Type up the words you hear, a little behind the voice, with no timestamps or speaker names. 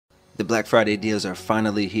The Black Friday deals are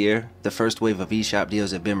finally here. The first wave of eShop deals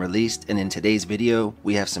have been released, and in today's video,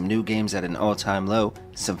 we have some new games at an all-time low,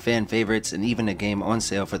 some fan favorites, and even a game on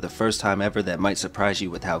sale for the first time ever that might surprise you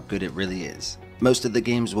with how good it really is. Most of the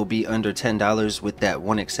games will be under $10 with that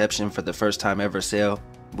one exception for the first time ever sale.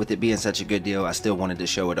 With it being such a good deal, I still wanted to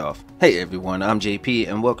show it off. Hey everyone, I'm JP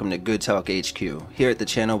and welcome to Good Talk HQ. Here at the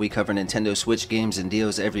channel we cover Nintendo Switch games and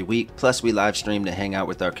deals every week, plus we live stream to hang out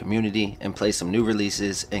with our community and play some new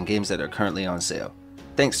releases and games that are currently on sale.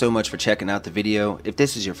 Thanks so much for checking out the video. If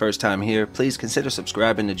this is your first time here, please consider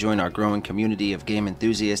subscribing to join our growing community of game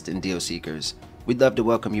enthusiasts and deal seekers. We'd love to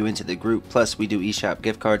welcome you into the group, plus we do eShop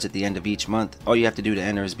gift cards at the end of each month. All you have to do to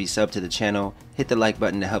enter is be sub to the channel, hit the like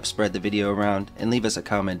button to help spread the video around, and leave us a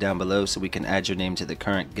comment down below so we can add your name to the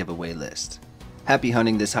current giveaway list. Happy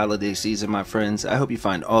hunting this holiday season, my friends. I hope you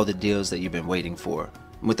find all the deals that you've been waiting for.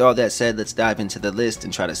 With all that said, let's dive into the list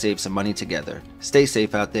and try to save some money together. Stay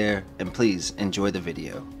safe out there, and please enjoy the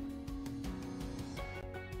video.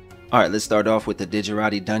 Alright, let's start off with the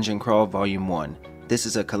Digerati Dungeon Crawl Volume 1. This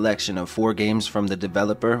is a collection of 4 games from the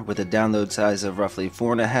developer with a download size of roughly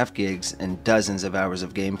 4.5 gigs and dozens of hours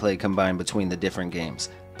of gameplay combined between the different games.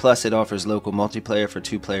 Plus it offers local multiplayer for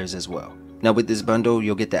 2 players as well. Now with this bundle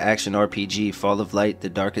you'll get the action RPG Fall of Light The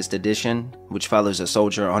Darkest Edition, which follows a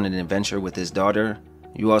soldier on an adventure with his daughter.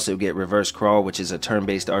 You also get Reverse Crawl, which is a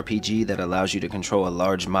turn-based RPG that allows you to control a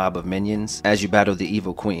large mob of minions as you battle the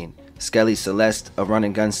evil queen. Skelly Celeste, a run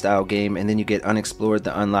and gun style game, and then you get Unexplored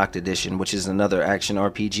The Unlocked Edition, which is another action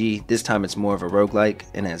RPG. This time it's more of a roguelike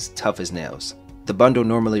and as tough as nails. The bundle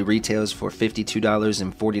normally retails for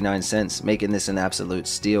 $52.49, making this an absolute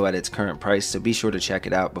steal at its current price, so be sure to check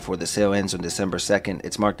it out before the sale ends on December 2nd.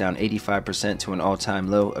 It's marked down 85% to an all-time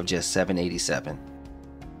low of just $7.87.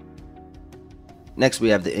 Next we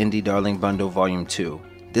have the Indie Darling Bundle Volume 2.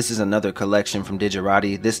 This is another collection from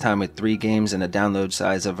Digerati, this time with 3 games and a download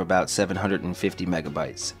size of about 750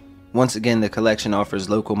 megabytes. Once again, the collection offers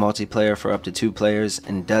local multiplayer for up to 2 players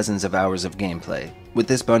and dozens of hours of gameplay. With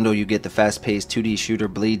this bundle you get the fast-paced 2D shooter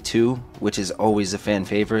Bleed 2, which is always a fan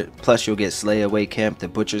favorite, plus you'll get Slay Away Camp The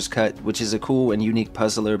Butcher's Cut, which is a cool and unique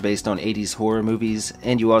puzzler based on 80s horror movies,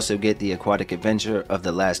 and you also get the aquatic adventure of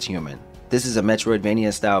The Last Human. This is a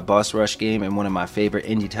Metroidvania style boss rush game and one of my favorite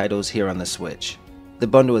indie titles here on the Switch. The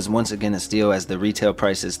bundle is once again a steal as the retail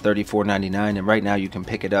price is $34.99 and right now you can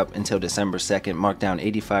pick it up until December 2nd, marked down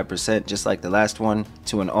 85% just like the last one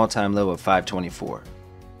to an all-time low of $524.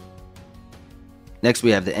 Next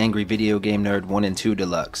we have the Angry Video Game Nerd 1 and 2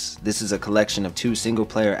 Deluxe. This is a collection of 2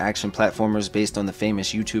 single-player action platformers based on the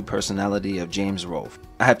famous YouTube personality of James Rolfe.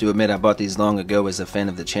 I have to admit I bought these long ago as a fan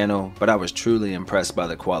of the channel, but I was truly impressed by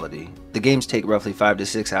the quality. The games take roughly 5 to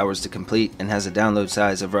 6 hours to complete and has a download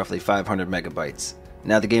size of roughly 500 megabytes.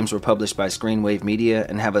 Now the games were published by Screenwave Media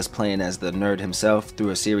and have us playing as the nerd himself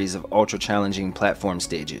through a series of ultra-challenging platform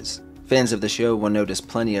stages. Fans of the show will notice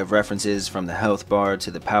plenty of references from the health bar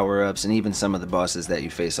to the power-ups and even some of the bosses that you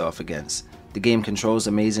face off against. The game controls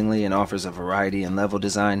amazingly and offers a variety in level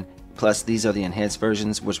design, plus these are the enhanced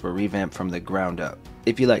versions which were revamped from the ground up.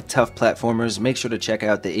 If you like tough platformers, make sure to check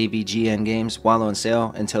out the AVGN games while on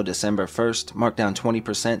sale until December 1st, marked down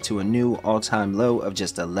 20% to a new all-time low of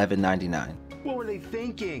just $11.99. What were they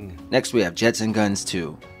thinking? Next we have Jets and Guns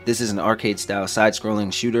 2. This is an arcade-style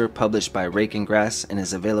side-scrolling shooter published by Rake and Grass and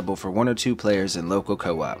is available for 1 or 2 players in local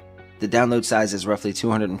co-op. The download size is roughly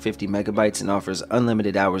 250 megabytes and offers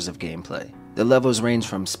unlimited hours of gameplay. The levels range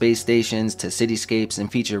from space stations to cityscapes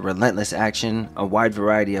and feature relentless action, a wide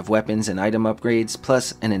variety of weapons and item upgrades,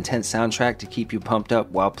 plus an intense soundtrack to keep you pumped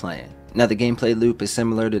up while playing. Now the gameplay loop is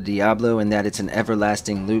similar to Diablo in that it's an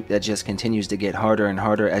everlasting loop that just continues to get harder and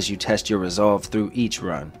harder as you test your resolve through each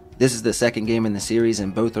run. This is the second game in the series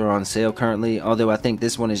and both are on sale currently, although I think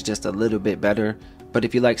this one is just a little bit better. But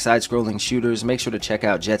if you like side-scrolling shooters, make sure to check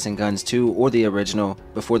out Jets and Guns 2 or the original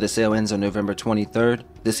before the sale ends on November 23rd.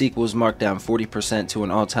 The sequel is marked down 40% to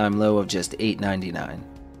an all-time low of just $8.99.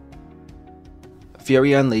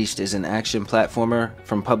 Fury Unleashed is an action platformer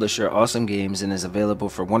from publisher Awesome Games and is available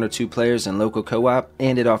for 1 or 2 players in local co-op,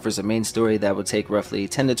 and it offers a main story that will take roughly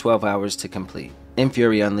 10 to 12 hours to complete. In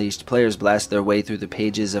Fury Unleashed, players blast their way through the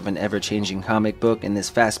pages of an ever-changing comic book in this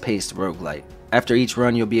fast-paced roguelite. After each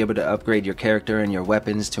run, you'll be able to upgrade your character and your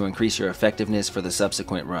weapons to increase your effectiveness for the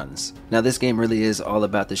subsequent runs. Now this game really is all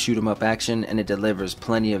about the shoot-'em-up action, and it delivers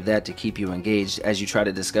plenty of that to keep you engaged as you try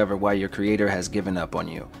to discover why your creator has given up on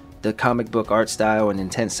you. The comic book art style and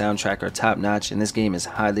intense soundtrack are top notch, and this game is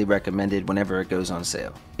highly recommended whenever it goes on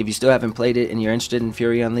sale. If you still haven't played it and you're interested in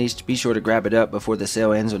Fury Unleashed, be sure to grab it up before the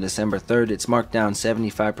sale ends on December 3rd. It's marked down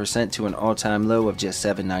 75% to an all-time low of just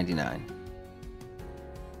 $7.99.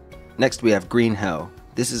 Next we have Green Hell.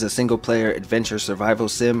 This is a single-player adventure survival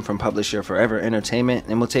sim from publisher Forever Entertainment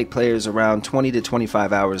and will take players around 20 to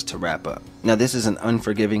 25 hours to wrap up. Now this is an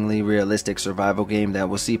unforgivingly realistic survival game that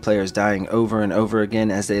will see players dying over and over again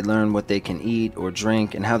as they learn what they can eat or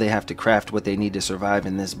drink and how they have to craft what they need to survive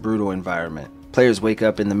in this brutal environment. Players wake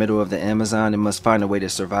up in the middle of the Amazon and must find a way to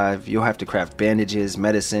survive. You'll have to craft bandages,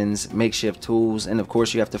 medicines, makeshift tools, and of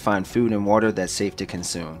course you have to find food and water that's safe to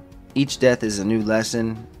consume. Each death is a new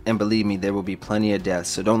lesson, and believe me, there will be plenty of deaths,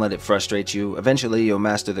 so don't let it frustrate you. Eventually you'll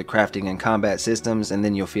master the crafting and combat systems, and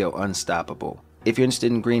then you'll feel unstoppable. If you're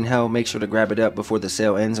interested in Green Hell, make sure to grab it up before the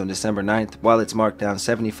sale ends on December 9th, while it's marked down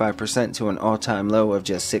 75% to an all-time low of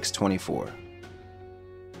just $6.24.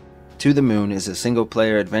 To the Moon is a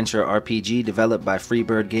single-player adventure RPG developed by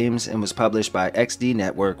Freebird Games and was published by XD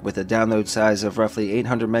Network with a download size of roughly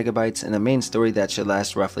 800 megabytes and a main story that should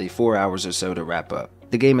last roughly 4 hours or so to wrap up.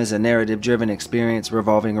 The game is a narrative-driven experience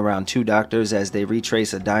revolving around two doctors as they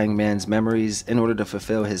retrace a dying man's memories in order to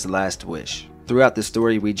fulfill his last wish. Throughout the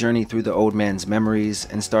story, we journey through the old man's memories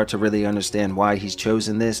and start to really understand why he's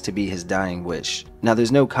chosen this to be his dying wish. Now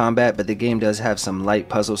there's no combat, but the game does have some light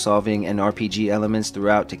puzzle solving and RPG elements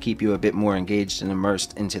throughout to keep you a bit more engaged and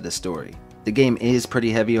immersed into the story. The game is pretty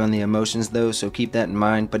heavy on the emotions though, so keep that in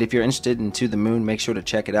mind, but if you're interested in To the Moon, make sure to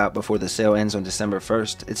check it out before the sale ends on December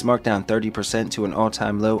 1st. It's marked down 30% to an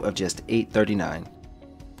all-time low of just $8.39.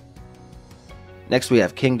 Next we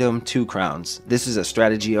have Kingdom: Two Crowns. This is a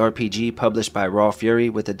strategy RPG published by Raw Fury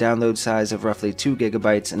with a download size of roughly 2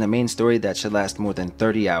 gigabytes and a main story that should last more than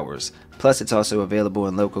 30 hours. Plus it's also available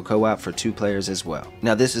in local co-op for 2 players as well.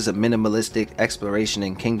 Now this is a minimalistic exploration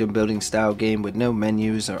and kingdom building style game with no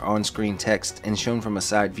menus or on-screen text and shown from a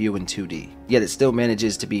side view in 2D. Yet it still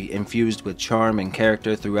manages to be infused with charm and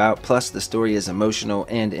character throughout, plus the story is emotional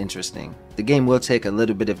and interesting. The game will take a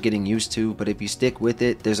little bit of getting used to, but if you stick with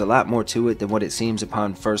it, there's a lot more to it than what it seems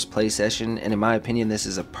upon first play session, and in my opinion this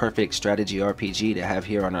is a perfect strategy RPG to have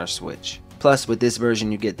here on our Switch. Plus with this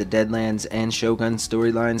version you get the Deadlands and Shogun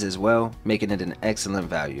storylines as well, making it an excellent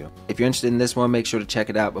value. If you're interested in this one, make sure to check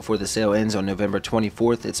it out before the sale ends on November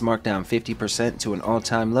 24th. It's marked down 50% to an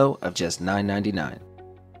all-time low of just $9.99.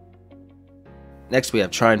 Next we have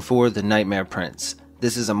Trine 4: The Nightmare Prince.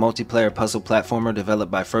 This is a multiplayer puzzle platformer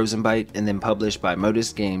developed by Frozenbyte and then published by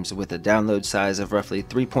Modus Games with a download size of roughly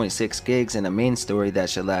 3.6 gigs and a main story that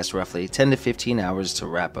should last roughly 10 to 15 hours to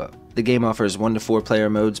wrap up. The game offers 1 to 4 player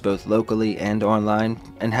modes both locally and online,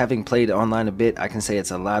 and having played online a bit, I can say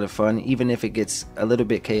it's a lot of fun even if it gets a little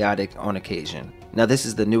bit chaotic on occasion. Now this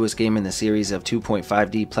is the newest game in the series of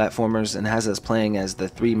 2.5D platformers and has us playing as the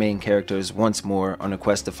 3 main characters once more on a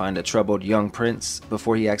quest to find a troubled young prince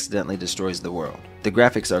before he accidentally destroys the world. The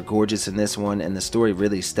graphics are gorgeous in this one and the story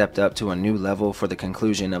really stepped up to a new level for the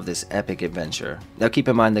conclusion of this epic adventure. Now keep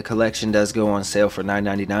in mind the collection does go on sale for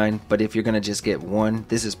 $9.99, but if you're gonna just get one,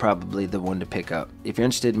 this is probably the one to pick up. If you're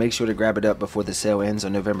interested, make sure to grab it up before the sale ends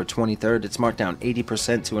on November 23rd. It's marked down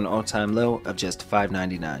 80% to an all-time low of just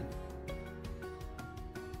 $5.99.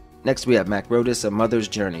 Next we have Macrodus: A Mother's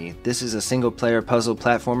Journey. This is a single-player puzzle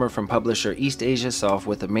platformer from publisher East Asia Soft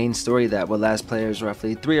with a main story that will last players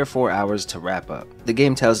roughly 3 or 4 hours to wrap up. The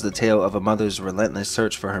game tells the tale of a mother's relentless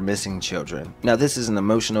search for her missing children. Now this is an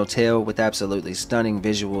emotional tale with absolutely stunning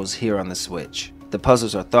visuals here on the Switch. The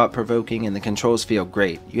puzzles are thought-provoking and the controls feel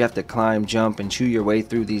great. You have to climb, jump, and chew your way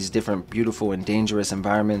through these different beautiful and dangerous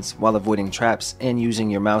environments while avoiding traps and using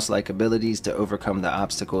your mouse-like abilities to overcome the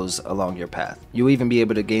obstacles along your path. You'll even be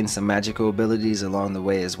able to gain some magical abilities along the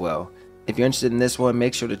way as well. If you're interested in this one,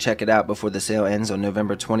 make sure to check it out before the sale ends on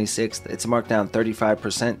November 26th. It's marked down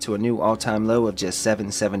 35% to a new all-time low of just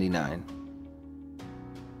 $7.79.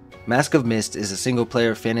 Mask of Mist is a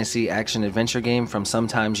single-player fantasy action-adventure game from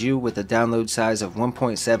Sometimes You with a download size of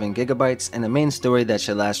 1.7 gigabytes and a main story that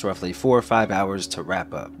should last roughly 4 or 5 hours to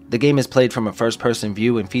wrap up. The game is played from a first-person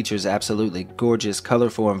view and features absolutely gorgeous,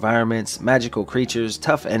 colorful environments, magical creatures,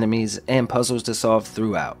 tough enemies, and puzzles to solve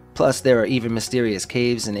throughout. Plus, there are even mysterious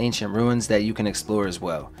caves and ancient ruins that you can explore as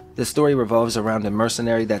well. The story revolves around a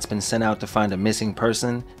mercenary that's been sent out to find a missing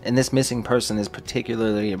person, and this missing person is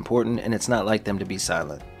particularly important and it's not like them to be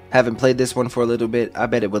silent. Having played this one for a little bit, I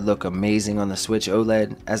bet it would look amazing on the Switch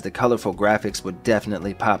OLED, as the colorful graphics would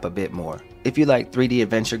definitely pop a bit more. If you like 3D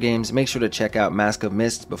adventure games, make sure to check out Mask of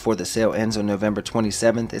Mist before the sale ends on November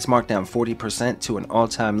 27th. It's marked down 40% to an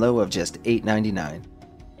all-time low of just $8.99.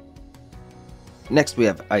 Next we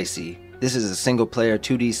have Icy. This is a single-player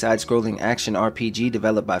 2D side-scrolling action RPG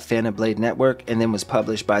developed by Phantom Blade Network and then was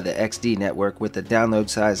published by the XD Network with a download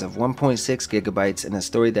size of 1.6 gigabytes and a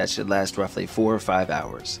story that should last roughly 4 or 5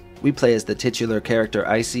 hours. We play as the titular character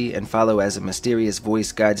Icy and follow as a mysterious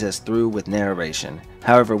voice guides us through with narration.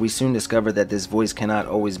 However, we soon discover that this voice cannot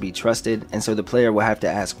always be trusted, and so the player will have to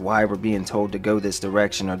ask why we're being told to go this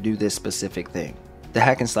direction or do this specific thing. The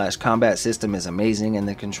hack and slash combat system is amazing and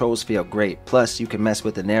the controls feel great, plus you can mess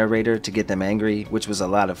with the narrator to get them angry, which was a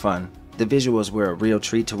lot of fun. The visuals were a real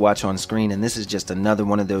treat to watch on screen, and this is just another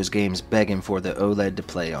one of those games begging for the OLED to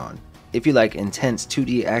play on. If you like intense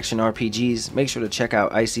 2D action RPGs, make sure to check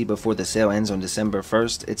out Icy before the sale ends on December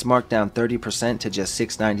 1st. It's marked down 30% to just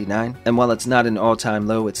 $6.99, and while it's not an all-time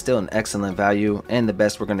low, it's still an excellent value, and the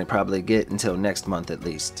best we're going to probably get until next month at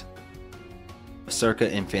least.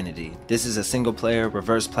 Circa Infinity. This is a single-player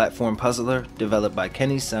reverse platform puzzler developed by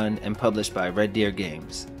Kenny Sun and published by Red Deer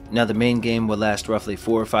Games. Now the main game will last roughly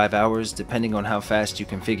 4 or 5 hours depending on how fast you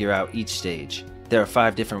can figure out each stage. There are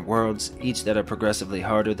 5 different worlds, each that are progressively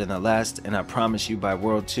harder than the last, and I promise you by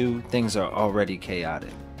World 2, things are already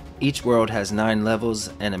chaotic. Each world has 9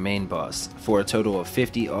 levels and a main boss, for a total of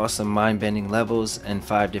 50 awesome mind-bending levels and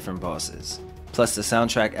 5 different bosses. Plus the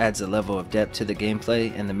soundtrack adds a level of depth to the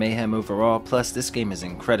gameplay and the mayhem overall, plus this game is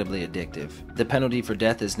incredibly addictive. The penalty for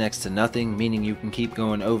death is next to nothing, meaning you can keep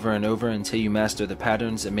going over and over until you master the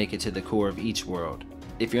patterns and make it to the core of each world.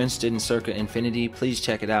 If you're interested in Circa Infinity, please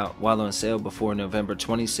check it out. While on sale before November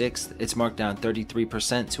 26th, it's marked down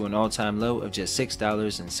 33% to an all-time low of just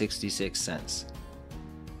 $6.66.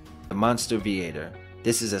 The Monster Viator.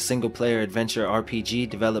 This is a single-player adventure RPG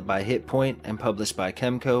developed by Hitpoint and published by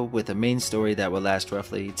Kemco with a main story that will last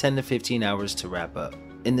roughly 10 to 15 hours to wrap up.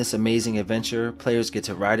 In this amazing adventure, players get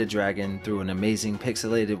to ride a dragon through an amazing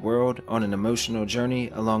pixelated world on an emotional journey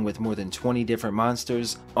along with more than 20 different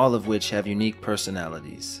monsters, all of which have unique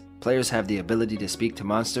personalities. Players have the ability to speak to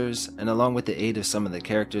monsters, and along with the aid of some of the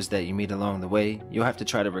characters that you meet along the way, you'll have to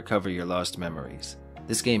try to recover your lost memories.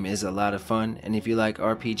 This game is a lot of fun, and if you like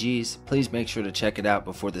RPGs, please make sure to check it out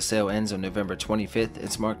before the sale ends on November 25th.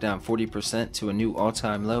 It's marked down 40% to a new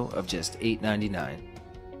all-time low of just $8.99.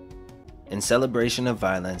 In Celebration of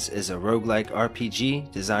Violence is a roguelike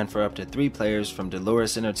RPG designed for up to 3 players from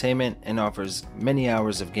Dolores Entertainment and offers many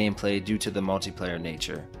hours of gameplay due to the multiplayer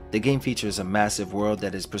nature. The game features a massive world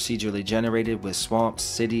that is procedurally generated with swamps,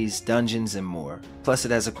 cities, dungeons, and more. Plus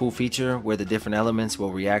it has a cool feature where the different elements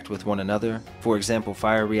will react with one another. For example,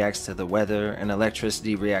 fire reacts to the weather and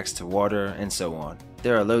electricity reacts to water, and so on.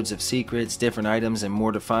 There are loads of secrets, different items, and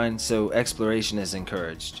more to find, so exploration is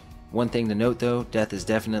encouraged. One thing to note though, death is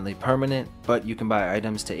definitely permanent, but you can buy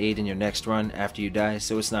items to aid in your next run after you die,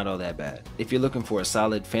 so it's not all that bad. If you're looking for a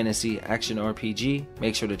solid fantasy action RPG,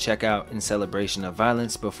 make sure to check out In Celebration of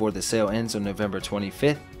Violence before the sale ends on November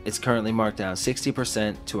 25th. It's currently marked down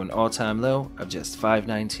 60% to an all-time low of just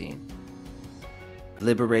 $5.19.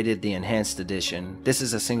 Liberated the Enhanced Edition. This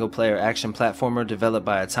is a single-player action platformer developed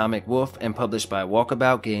by Atomic Wolf and published by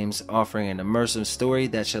Walkabout Games, offering an immersive story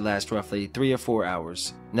that should last roughly 3 or 4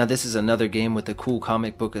 hours. Now this is another game with a cool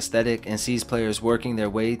comic book aesthetic and sees players working their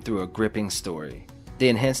way through a gripping story. The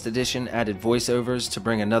Enhanced Edition added voiceovers to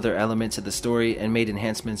bring another element to the story and made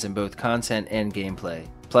enhancements in both content and gameplay.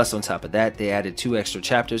 Plus on top of that, they added 2 extra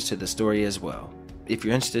chapters to the story as well. If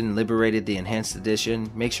you're interested in Liberated the Enhanced Edition,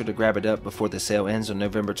 make sure to grab it up before the sale ends on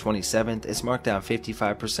November 27th. It's marked down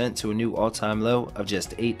 55% to a new all-time low of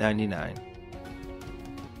just $8.99.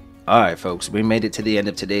 Alright folks, we made it to the end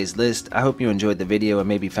of today's list. I hope you enjoyed the video and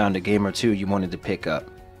maybe found a game or two you wanted to pick up.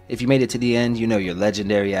 If you made it to the end, you know you're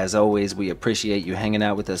legendary as always. We appreciate you hanging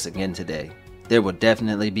out with us again today. There will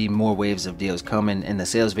definitely be more waves of deals coming, and the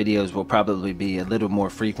sales videos will probably be a little more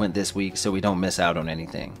frequent this week so we don't miss out on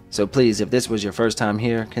anything. So please, if this was your first time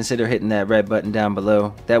here, consider hitting that red button down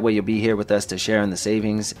below. That way you'll be here with us to share in the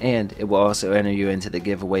savings, and it will also enter you into the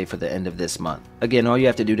giveaway for the end of this month. Again, all you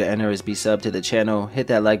have to do to enter is be subbed to the channel, hit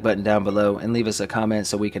that like button down below, and leave us a comment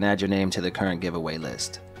so we can add your name to the current giveaway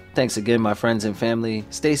list. Thanks again, my friends and family.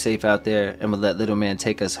 Stay safe out there, and we'll let Little Man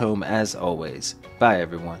take us home as always. Bye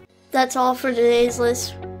everyone. That's all for today's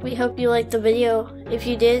list. We hope you liked the video. If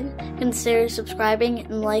you did, consider subscribing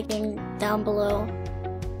and liking down below.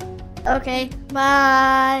 Okay,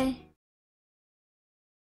 bye!